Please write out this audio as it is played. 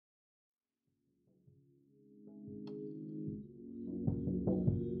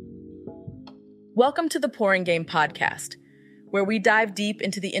Welcome to the Pouring Game podcast, where we dive deep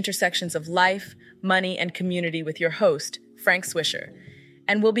into the intersections of life, money, and community with your host, Frank Swisher.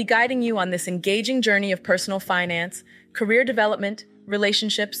 And we'll be guiding you on this engaging journey of personal finance, career development,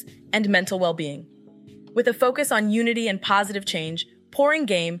 relationships, and mental well-being. With a focus on unity and positive change, Pouring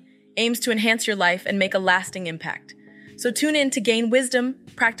Game aims to enhance your life and make a lasting impact. So tune in to gain wisdom,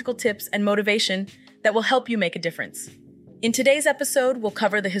 practical tips, and motivation that will help you make a difference. In today's episode, we'll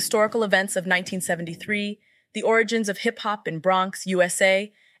cover the historical events of 1973, the origins of hip-hop in Bronx,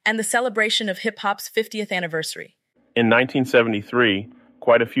 USA, and the celebration of hip-hop's 50th anniversary. In 1973,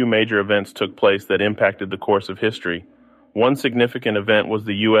 quite a few major events took place that impacted the course of history. One significant event was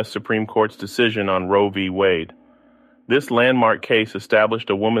the U.S. Supreme Court's decision on Roe v. Wade. This landmark case established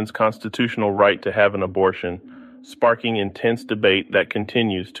a woman's constitutional right to have an abortion, sparking intense debate that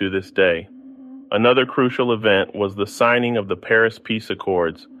continues to this day. Another crucial event was the signing of the Paris Peace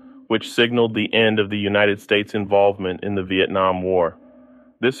Accords, which signaled the end of the United States' involvement in the Vietnam War.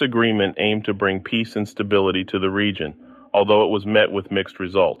 This agreement aimed to bring peace and stability to the region, although it was met with mixed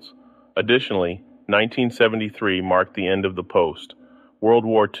results. Additionally, 1973 marked the end of the post-World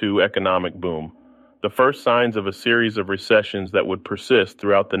War II economic boom. The first signs of a series of recessions that would persist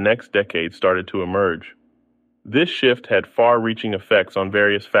throughout the next decade started to emerge. This shift had far-reaching effects on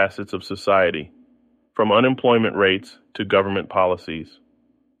various facets of society, from unemployment rates to government policies.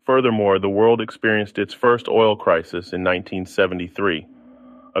 Furthermore, the world experienced its first oil crisis in 1973.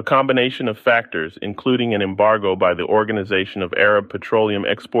 A combination of factors, including an embargo by the Organization of Arab Petroleum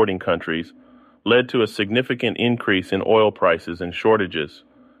Exporting Countries, led to a significant increase in oil prices and shortages.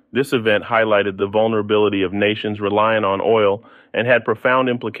 This event highlighted the vulnerability of nations reliant on oil and had profound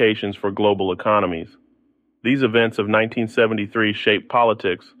implications for global economies. These events of 1973 shaped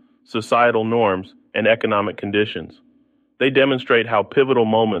politics, societal norms, and economic conditions. They demonstrate how pivotal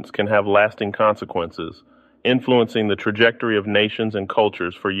moments can have lasting consequences, influencing the trajectory of nations and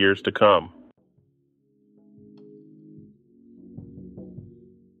cultures for years to come.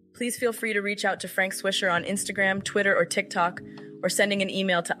 Please feel free to reach out to Frank Swisher on Instagram, Twitter, or TikTok, or sending an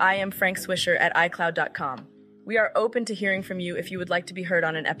email to iamfrankswisher@icloud.com. We are open to hearing from you if you would like to be heard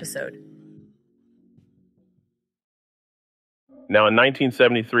on an episode. Now, in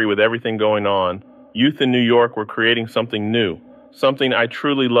 1973, with everything going on, youth in New York were creating something new, something I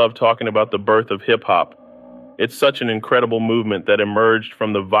truly love talking about: the birth of hip-hop. It's such an incredible movement that emerged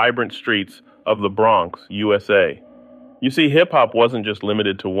from the vibrant streets of the Bronx, USA. You see, hip-hop wasn't just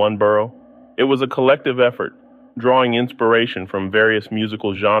limited to one borough. It was a collective effort, drawing inspiration from various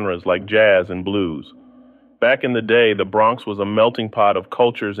musical genres like jazz and blues. Back in the day, the Bronx was a melting pot of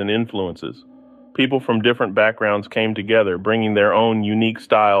cultures and influences. People from different backgrounds came together, bringing their own unique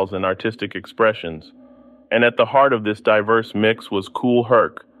styles and artistic expressions. And at the heart of this diverse mix was Kool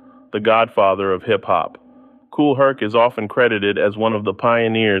Herc, the godfather of hip-hop. Kool Herc is often credited as one of the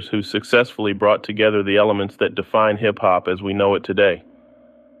pioneers who successfully brought together the elements that define hip-hop as we know it today.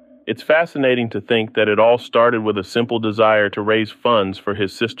 It's fascinating to think that it all started with a simple desire to raise funds for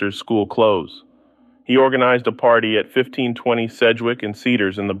his sister's school clothes. He organized a party at 1520 Sedgwick and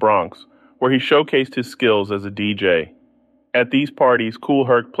Cedars in the Bronx, where he showcased his skills as a DJ. At these parties, Kool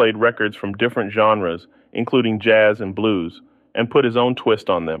Herc played records from different genres, including jazz and blues, and put his own twist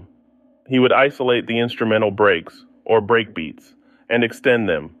on them. He would isolate the instrumental breaks, or breakbeats, and extend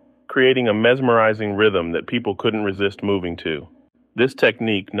them, creating a mesmerizing rhythm that people couldn't resist moving to. This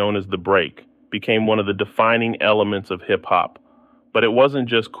technique, known as the break, became one of the defining elements of hip-hop. But it wasn't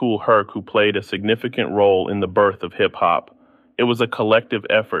just Kool Herc who played a significant role in the birth of hip-hop. It was a collective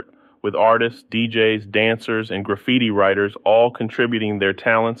effort, with artists, DJs, dancers, and graffiti writers all contributing their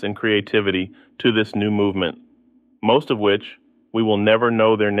talents and creativity to this new movement, most of which we will never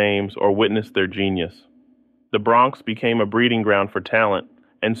know their names or witness their genius. The Bronx became a breeding ground for talent,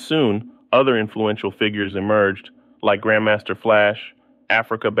 and soon other influential figures emerged, like Grandmaster Flash,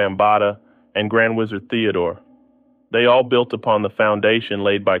 Afrika Bambaataa, and Grand Wizard Theodore. They all built upon the foundation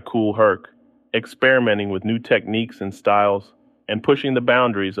laid by Kool Herc, experimenting with new techniques and styles, and pushing the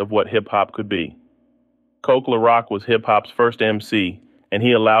boundaries of what hip-hop could be. Coke La Rock was hip-hop's first MC, and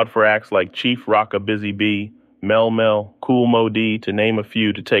he allowed for acts like Chief Rocka Busy Bee, Mel Mel, Kool Moe Dee, to name a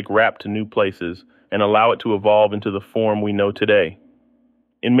few, to take rap to new places and allow it to evolve into the form we know today.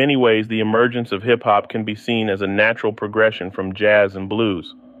 In many ways, the emergence of hip-hop can be seen as a natural progression from jazz and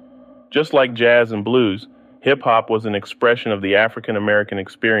blues. Just like jazz and blues, hip-hop was an expression of the African American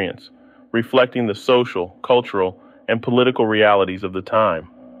experience, reflecting the social, cultural, and political realities of the time.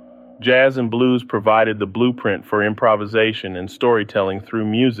 Jazz and blues provided the blueprint for improvisation and storytelling through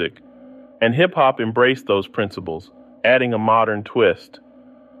music, and hip-hop embraced those principles, adding a modern twist.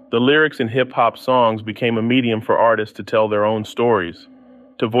 The lyrics in hip-hop songs became a medium for artists to tell their own stories,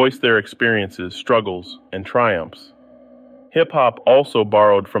 to voice their experiences, struggles, and triumphs. Hip-hop also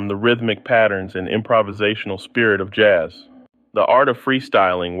borrowed from the rhythmic patterns and improvisational spirit of jazz. The art of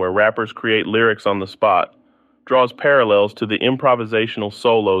freestyling, where rappers create lyrics on the spot, draws parallels to the improvisational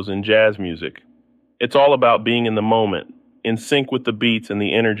solos in jazz music. It's all about being in the moment, in sync with the beats and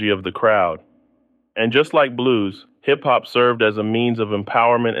the energy of the crowd. And just like blues, hip-hop served as a means of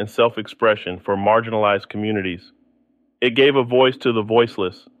empowerment and self-expression for marginalized communities. It gave a voice to the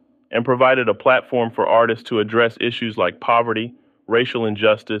voiceless and provided a platform for artists to address issues like poverty, racial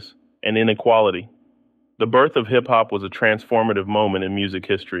injustice, and inequality. The birth of hip-hop was a transformative moment in music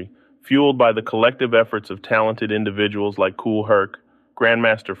history, fueled by the collective efforts of talented individuals like Kool Herc,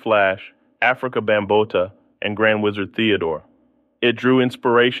 Grandmaster Flash, Afrika Bambaataa, and Grand Wizard Theodore. It drew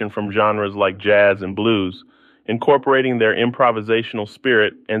inspiration from genres like jazz and blues, incorporating their improvisational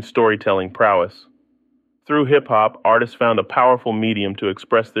spirit and storytelling prowess. Through hip-hop, artists found a powerful medium to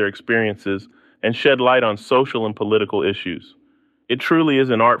express their experiences and shed light on social and political issues. It truly is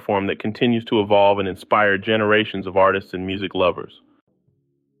an art form that continues to evolve and inspire generations of artists and music lovers.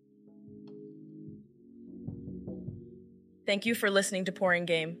 Thank you for listening to Pouring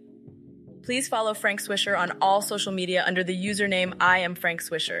Game. Please follow Frank Swisher on all social media under the username I am Frank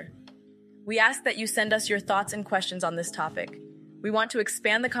Swisher. We ask that you send us your thoughts and questions on this topic. We want to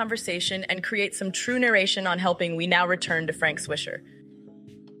expand the conversation and create some true narration on helping We Now Return to Frank Swisher.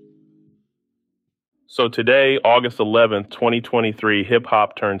 So today, August 11th, 2023,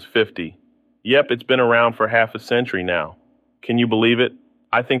 hip-hop turns 50. Yep, it's been around for half a century now. Can you believe it?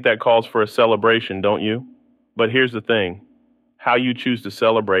 I think that calls for a celebration, don't you? But here's the thing. How you choose to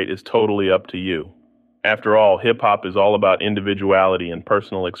celebrate is totally up to you. After all, hip-hop is all about individuality and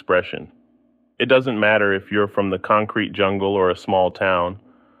personal expression. It doesn't matter if you're from the concrete jungle or a small town.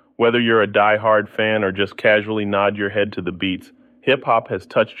 Whether you're a die-hard fan or just casually nod your head to the beats, hip-hop has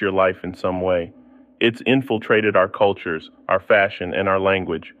touched your life in some way. It's infiltrated our cultures, our fashion, and our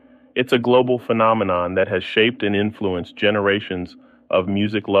language. It's a global phenomenon that has shaped and influenced generations of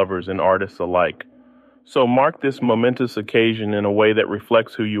music lovers and artists alike. So mark this momentous occasion in a way that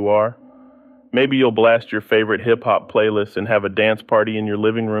reflects who you are. Maybe you'll blast your favorite hip-hop playlist and have a dance party in your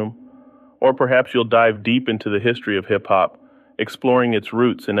living room. Or perhaps you'll dive deep into the history of hip-hop, exploring its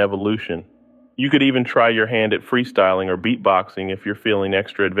roots and evolution. You could even try your hand at freestyling or beatboxing if you're feeling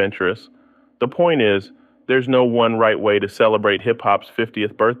extra adventurous. The point is, there's no one right way to celebrate hip-hop's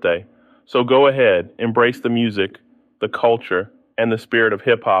 50th birthday. So go ahead, embrace the music, the culture, and the spirit of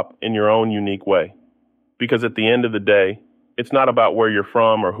hip-hop in your own unique way. Because at the end of the day, it's not about where you're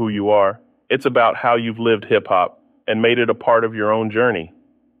from or who you are. It's about how you've lived hip-hop and made it a part of your own journey.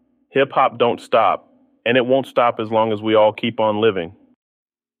 Hip-hop don't stop, and it won't stop as long as we all keep on living.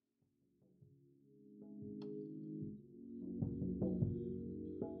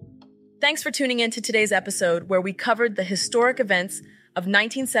 Thanks for tuning in to today's episode where we covered the historic events of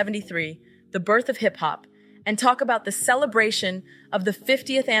 1973, the birth of hip-hop, and talk about the celebration of the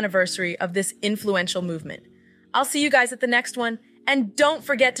 50th anniversary of this influential movement. I'll see you guys at the next one, and don't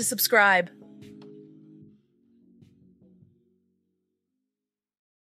forget to subscribe.